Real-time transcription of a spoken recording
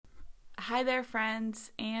Hi there,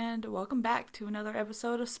 friends, and welcome back to another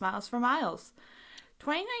episode of Smiles for Miles.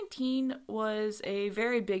 2019 was a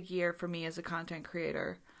very big year for me as a content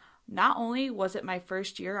creator. Not only was it my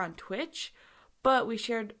first year on Twitch, but we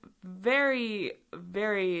shared very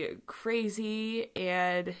crazy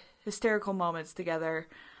and hysterical moments together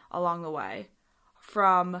along the way.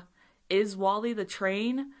 From Is Wally the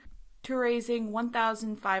Train to raising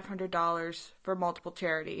 $1,500 for multiple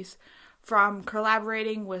charities. From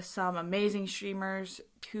collaborating with some amazing streamers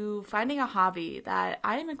to finding a hobby that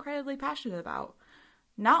I am incredibly passionate about.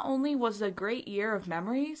 Not only was it a great year of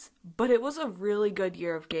memories, but it was a really good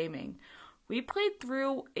year of gaming. We played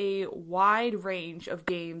through a wide range of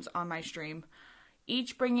games on my stream,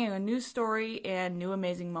 each bringing a new story and new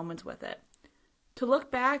amazing moments with it. To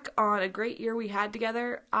look back on a great year we had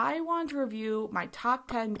together, I want to review my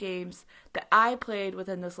top 10 games that I played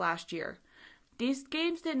within this last year. These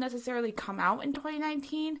games didn't necessarily come out in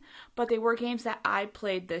 2019, but they were games that I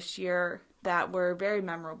played this year that were very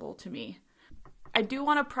memorable to me. I do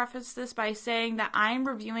want to preface this by saying that I'm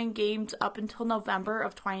reviewing games up until November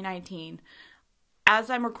of 2019. As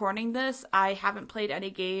I'm recording this, I haven't played any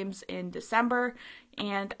games in December,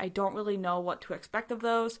 and I don't really know what to expect of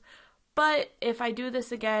those. But if I do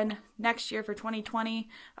this again next year for 2020,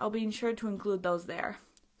 I'll be sure to include those there.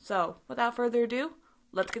 So, without further ado,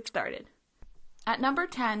 let's get started. At number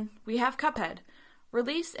 10, we have Cuphead.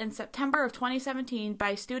 Released in September of 2017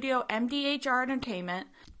 by studio MDHR Entertainment,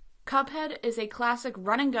 Cuphead is a classic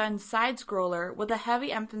run-and-gun side-scroller with a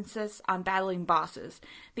heavy emphasis on battling bosses.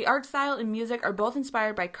 The art style and music are both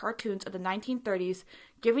inspired by cartoons of the 1930s,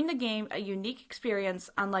 giving the game a unique experience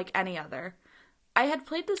unlike any other. I had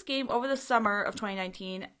played this game over the summer of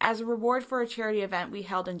 2019 as a reward for a charity event we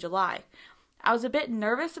held in July. I was a bit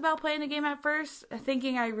nervous about playing the game at first,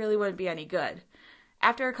 thinking I really wouldn't be any good.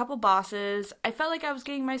 After a couple bosses, I felt like I was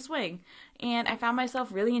getting my swing, and I found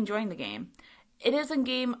myself really enjoying the game. It is a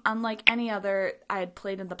game unlike any other I had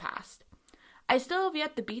played in the past. I still have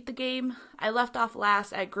yet to beat the game. I left off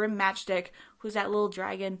last at Grim Matchstick, who's that little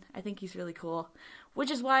dragon. I think he's really cool,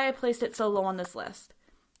 which is why I placed it so low on this list.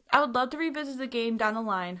 I would love to revisit the game down the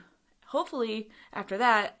line. Hopefully, after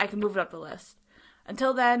that, I can move it up the list.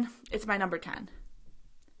 Until then, it's my number 10.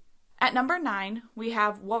 At number 9, we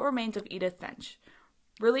have What Remains of Edith Finch.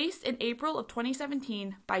 Released in April of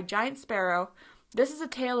 2017 by Giant Sparrow, this is a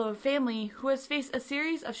tale of a family who has faced a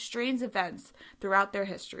series of strange events throughout their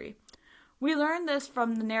history. We learn this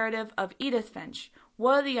from the narrative of Edith Finch,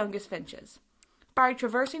 one of the youngest Finches. By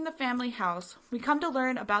traversing the family house, we come to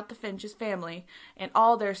learn about the Finch's family and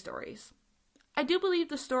all their stories. I do believe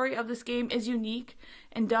the story of this game is unique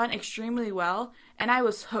and done extremely well, and I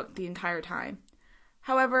was hooked the entire time.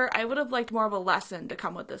 However, I would have liked more of a lesson to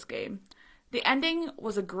come with this game. The ending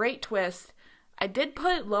was a great twist. I did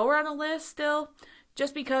put it lower on the list still,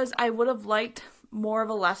 just because I would have liked more of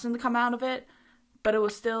a lesson to come out of it, but it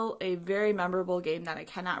was still a very memorable game that I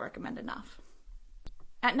cannot recommend enough.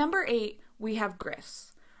 At number 8, we have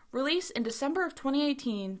Gris. Released in December of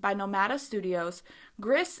 2018 by Nomada Studios,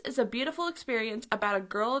 Gris is a beautiful experience about a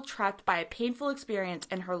girl trapped by a painful experience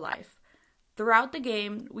in her life. Throughout the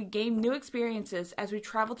game, we gain new experiences as we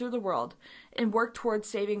travel through the world and work towards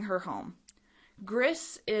saving her home.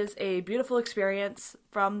 Gris is a beautiful experience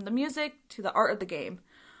from the music to the art of the game.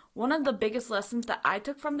 One of the biggest lessons that I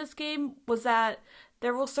took from this game was that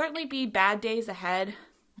there will certainly be bad days ahead,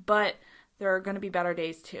 but there are going to be better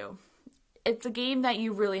days too. It's a game that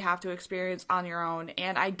you really have to experience on your own,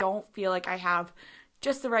 and I don't feel like I have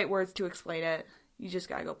just the right words to explain it. You just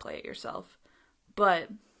gotta go play it yourself. But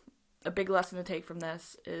a big lesson to take from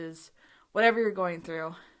this is whatever you're going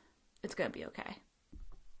through, it's gonna be okay.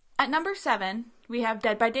 At number 7, we have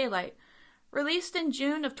Dead by Daylight. Released in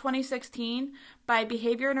June of 2016 by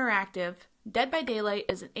Behavior Interactive, Dead by Daylight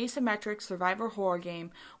is an asymmetric survivor horror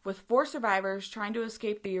game with 4 survivors trying to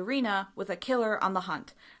escape the arena with a killer on the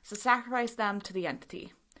hunt, to sacrifice them to the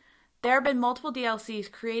entity. There have been multiple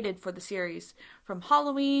DLCs created for the series, from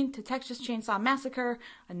Halloween to Texas Chainsaw Massacre,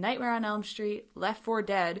 A Nightmare on Elm Street, Left 4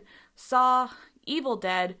 Dead, Saw, Evil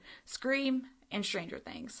Dead, Scream, and Stranger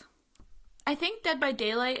Things. I think Dead by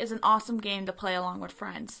Daylight is an awesome game to play along with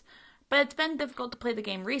friends, but it's been difficult to play the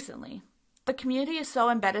game recently. The community is so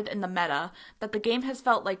embedded in the meta that the game has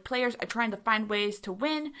felt like players are trying to find ways to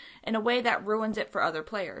win in a way that ruins it for other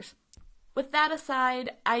players. With that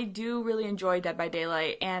aside, I do really enjoy Dead by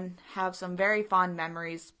Daylight and have some very fond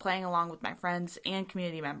memories playing along with my friends and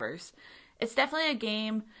community members. It's definitely a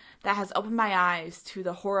game that has opened my eyes to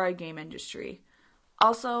the horror game industry.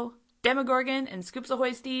 Also, Demogorgon and Scoops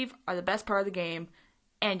Ahoy Steve are the best part of the game,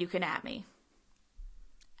 and you can at me.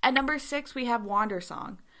 At number 6, we have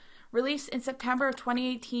Wandersong. Released in September of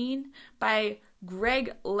 2018 by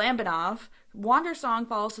Greg Lambanov, Wandersong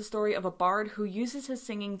follows the story of a bard who uses his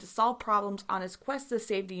singing to solve problems on his quest to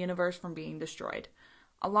save the universe from being destroyed.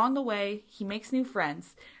 Along the way, he makes new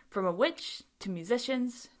friends, from a witch to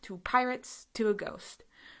musicians to pirates to a ghost,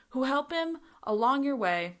 who help him along your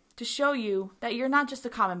way to show you that you're not just a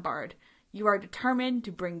common bard, you are determined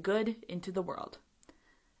to bring good into the world.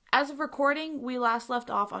 As of recording, we last left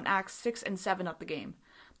off on Acts 6 and 7 of the game.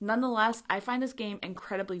 Nonetheless, I find this game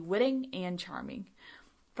incredibly witty and charming.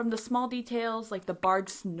 From the small details like the bard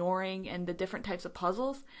snoring and the different types of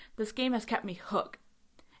puzzles, this game has kept me hooked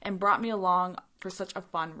and brought me along for such a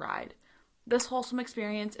fun ride. This wholesome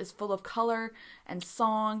experience is full of color and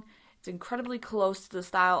song. It's incredibly close to the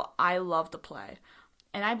style I love to play.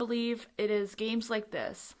 And I believe it is games like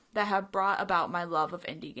this that have brought about my love of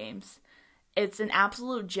indie games. It's an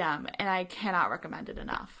absolute gem, and I cannot recommend it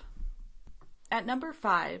enough. At number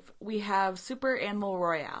 5, we have Super Animal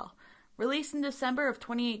Royale. Released in December of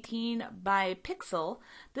 2018 by Pixel,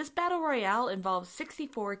 this battle royale involves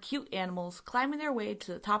 64 cute animals climbing their way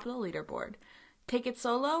to the top of the leaderboard. Take it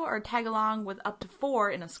solo or tag along with up to 4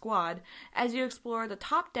 in a squad as you explore the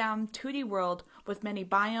top-down 2D world with many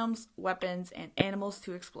biomes, weapons, and animals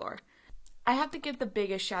to explore. I have to give the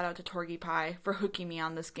biggest shout out to Torgy for hooking me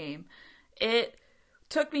on this game. It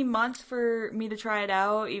took me months for me to try it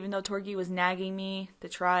out, even though Torgy was nagging me to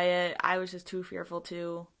try it. I was just too fearful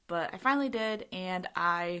to, but I finally did, and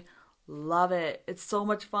I love it. It's so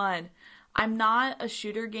much fun. I'm not a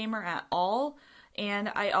shooter gamer at all,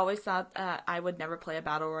 and I always thought that I would never play a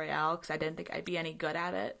battle royale because I didn't think I'd be any good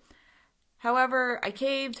at it. However, I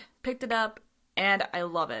caved, picked it up, and I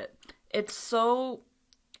love it. It's so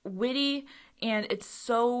witty, and it's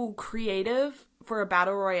so creative for a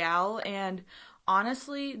battle royale, and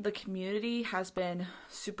honestly, the community has been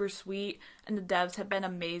super sweet, and the devs have been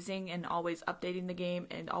amazing in always updating the game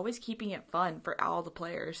and always keeping it fun for all the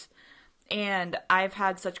players. And I've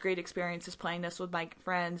had such great experiences playing this with my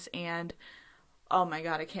friends, and oh my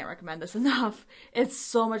god, I can't recommend this enough. It's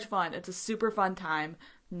so much fun. It's a super fun time.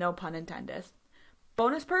 No pun intended.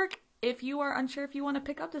 Bonus perk, if you are unsure if you want to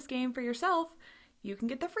pick up this game for yourself, you can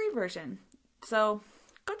get the free version. So,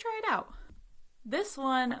 go try it out. This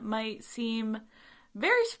one might seem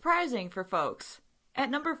very surprising for folks. At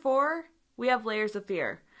number 4, we have Layers of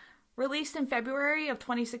Fear. Released in February of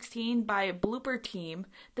 2016 by Blooper Team,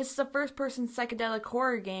 this is a first-person psychedelic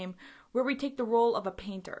horror game where we take the role of a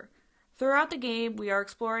painter. Throughout the game, we are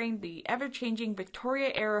exploring the ever-changing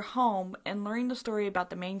Victoria-era home and learning the story about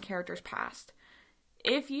the main character's past.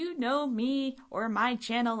 If you know me or my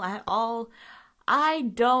channel at all, I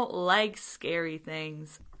don't like scary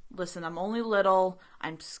things. Listen, I'm only little,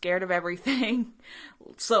 I'm scared of everything,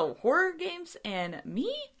 so horror games and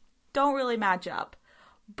me don't really match up.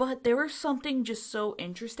 But there was something just so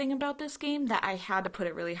interesting about this game that I had to put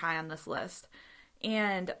it really high on this list.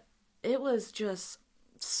 And it was just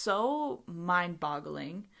so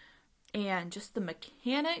mind-boggling. And just the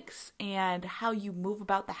mechanics and how you move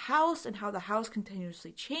about the house and how the house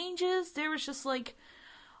continuously changes. There was just like,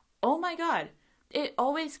 oh my god. It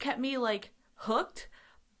always kept me like hooked.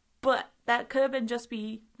 But that could have been just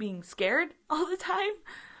being scared all the time.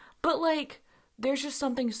 But, like, there's just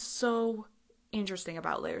something so interesting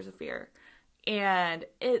about Layers of Fear. And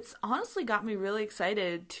it's honestly got me really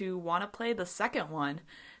excited to want to play the second one.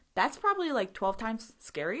 That's probably, like, 12 times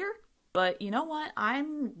scarier. But you know what?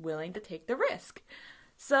 I'm willing to take the risk.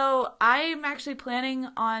 So I'm actually planning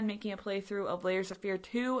on making a playthrough of Layers of Fear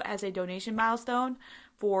 2 as a donation milestone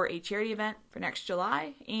for a charity event for next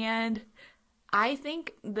July. And I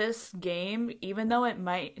think this game, even though it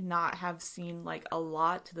might not have seemed like a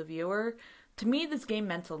lot to the viewer, to me this game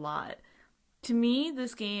meant a lot. To me,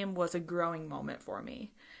 this game was a growing moment for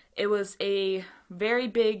me. It was a very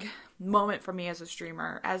big moment for me as a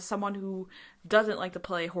streamer, as someone who doesn't like to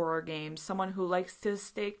play horror games, someone who likes to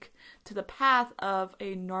stick to the path of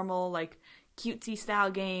a normal, like, cutesy style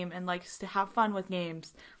game and likes to have fun with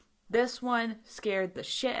games. This one scared the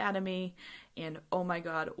shit out of me, and oh my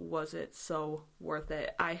god, was it so worth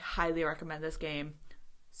it. I highly recommend this game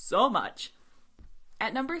so much.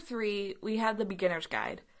 At number 3, we have The Beginner's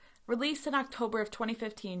Guide. Released in October of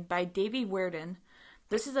 2015 by Davey Werden,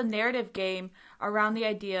 this is a narrative game around the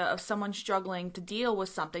idea of someone struggling to deal with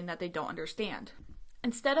something that they don't understand.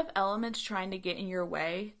 Instead of elements trying to get in your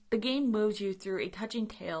way, the game moves you through a touching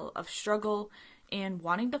tale of struggle and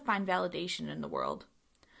wanting to find validation in the world.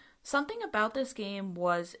 Something about this game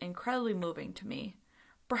was incredibly moving to me.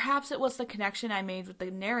 Perhaps it was the connection I made with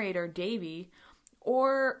the narrator, Davey,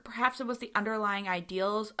 or perhaps it was the underlying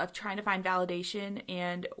ideals of trying to find validation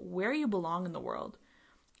and where you belong in the world.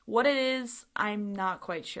 What it is, I'm not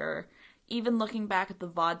quite sure. Even looking back at the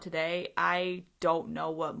VOD today, I don't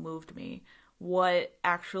know what moved me, what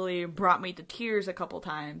actually brought me to tears a couple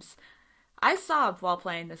times. I sobbed while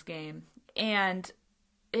playing this game, and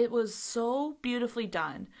it was so beautifully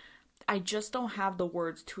done. I just don't have the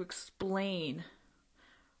words to explain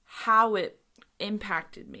how it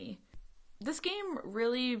impacted me. This game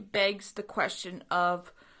really begs the question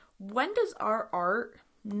of, when does our art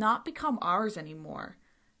not become ours anymore?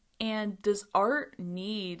 And does art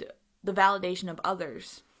need the validation of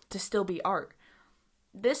others to still be art?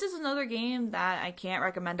 This is another game that I can't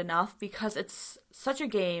recommend enough because it's such a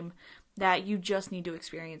game that you just need to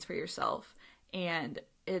experience for yourself. And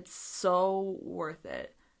it's so worth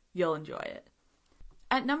it. You'll enjoy it.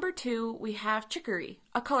 At number 2, we have Chicory,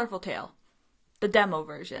 A Colorful Tale, the demo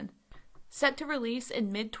version. Set to release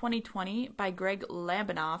in mid-2020 by Greg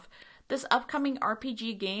Laminoff, this upcoming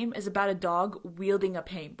RPG game is about a dog wielding a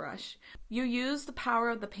paintbrush. You use the power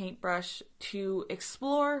of the paintbrush to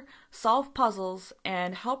explore, solve puzzles,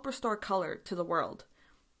 and help restore color to the world.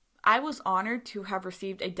 I was honored to have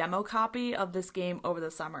received a demo copy of this game over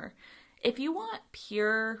the summer. If you want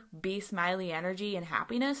pure Be Smiley energy and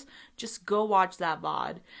happiness, just go watch that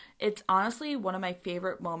VOD. It's honestly one of my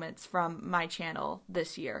favorite moments from my channel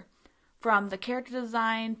this year. From the character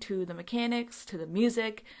design, to the mechanics, to the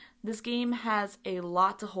music, this game has a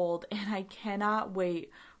lot to hold, and I cannot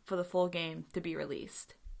wait for the full game to be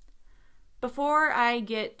released. Before I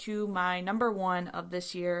get to my number 1 of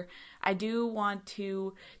this year, I do want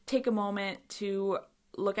to take a moment to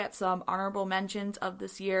look at some honorable mentions of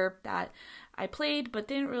this year that I played but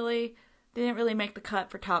didn't really make the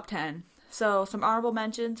cut for top 10. So some honorable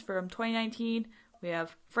mentions from 2019, we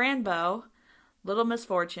have Franbo, Little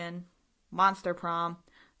Misfortune, Monster Prom,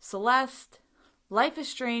 Celeste, Life is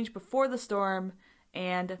Strange Before the Storm,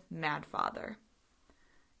 and Mad Father.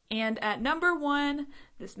 And at number 1,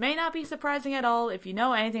 this may not be surprising at all if you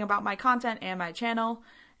know anything about my content and my channel.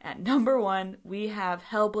 At number 1, we have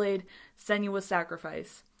Hellblade: Senua's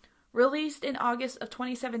Sacrifice. Released in August of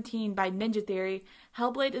 2017 by Ninja Theory,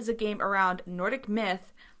 Hellblade is a game around Nordic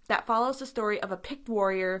myth that follows the story of a picked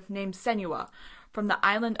warrior named Senua from the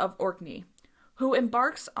island of Orkney, who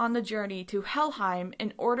embarks on the journey to Helheim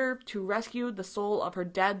in order to rescue the soul of her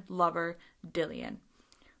dead lover, Dillion.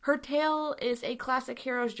 Her tale is a classic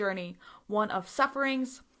hero's journey, one of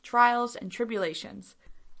sufferings, trials, and tribulations.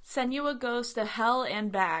 Senua goes to hell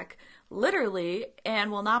and back, literally, and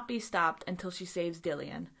will not be stopped until she saves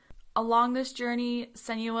Dillion. Along this journey,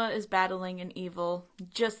 Senua is battling an evil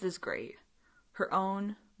just as great, her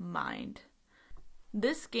own mind.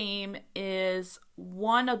 This game is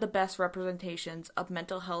one of the best representations of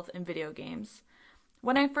mental health in video games.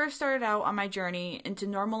 When I first started out on my journey into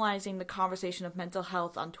normalizing the conversation of mental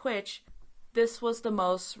health on Twitch, this was the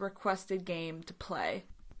most requested game to play.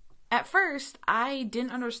 At first, I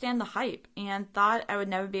didn't understand the hype and thought I would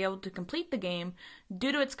never be able to complete the game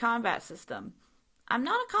due to its combat system. I'm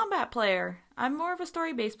not a combat player, I'm more of a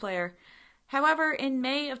story-based player. However, in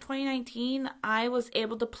May of 2019, I was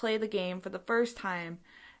able to play the game for the first time,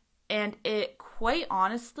 and it quite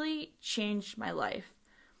honestly changed my life.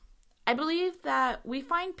 I believe that we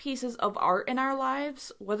find pieces of art in our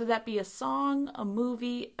lives, whether that be a song, a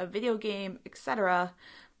movie, a video game, etc.,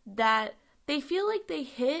 that they feel like they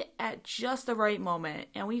hit at just the right moment,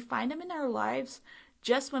 and we find them in our lives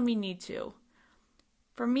just when we need to.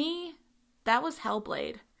 For me, that was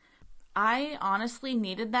Hellblade. I honestly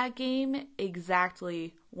needed that game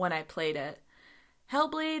exactly when I played it.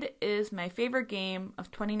 Hellblade is my favorite game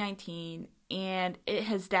of 2019, and it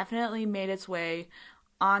has definitely made its way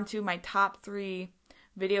onto my top 3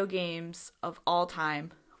 video games of all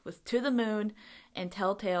time, with To the Moon and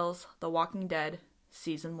Telltale's The Walking Dead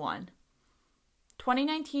Season 1.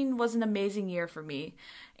 2019 was an amazing year for me,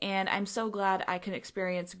 and I'm so glad I can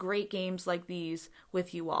experience great games like these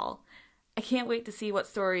with you all. I can't wait to see what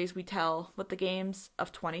stories we tell with the games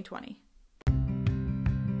of 2020.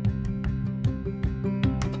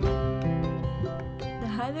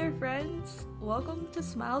 Hi there, friends. Welcome to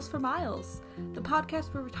Smiles for Miles, the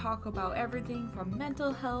podcast where we talk about everything from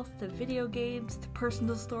mental health to video games to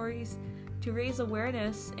personal stories to raise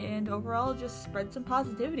awareness and overall just spread some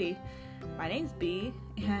positivity. My name's Bee,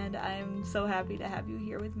 and I'm so happy to have you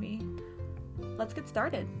here with me. Let's get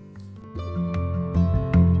started.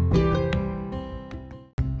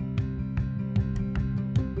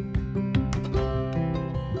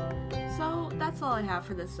 That's all I have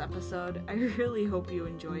for this episode. I really hope you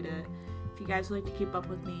enjoyed it. If you guys would like to keep up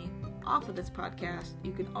with me off of this podcast,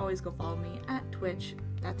 you can always go follow me at Twitch.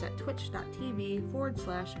 That's at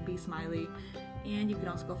twitch.tv/BeSmiley. And you can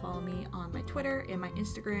also go follow me on my Twitter and my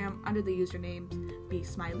Instagram under the usernames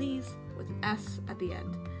BeSmileys with an S at the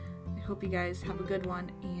end. I hope you guys have a good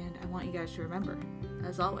one, and I want you guys to remember,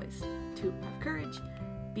 as always, to have courage,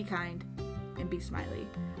 be kind, and be smiley.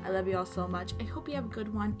 I love you all so much. I hope you have a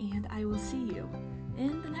good one, and I will see you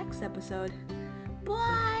in the next episode.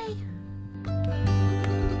 Bye!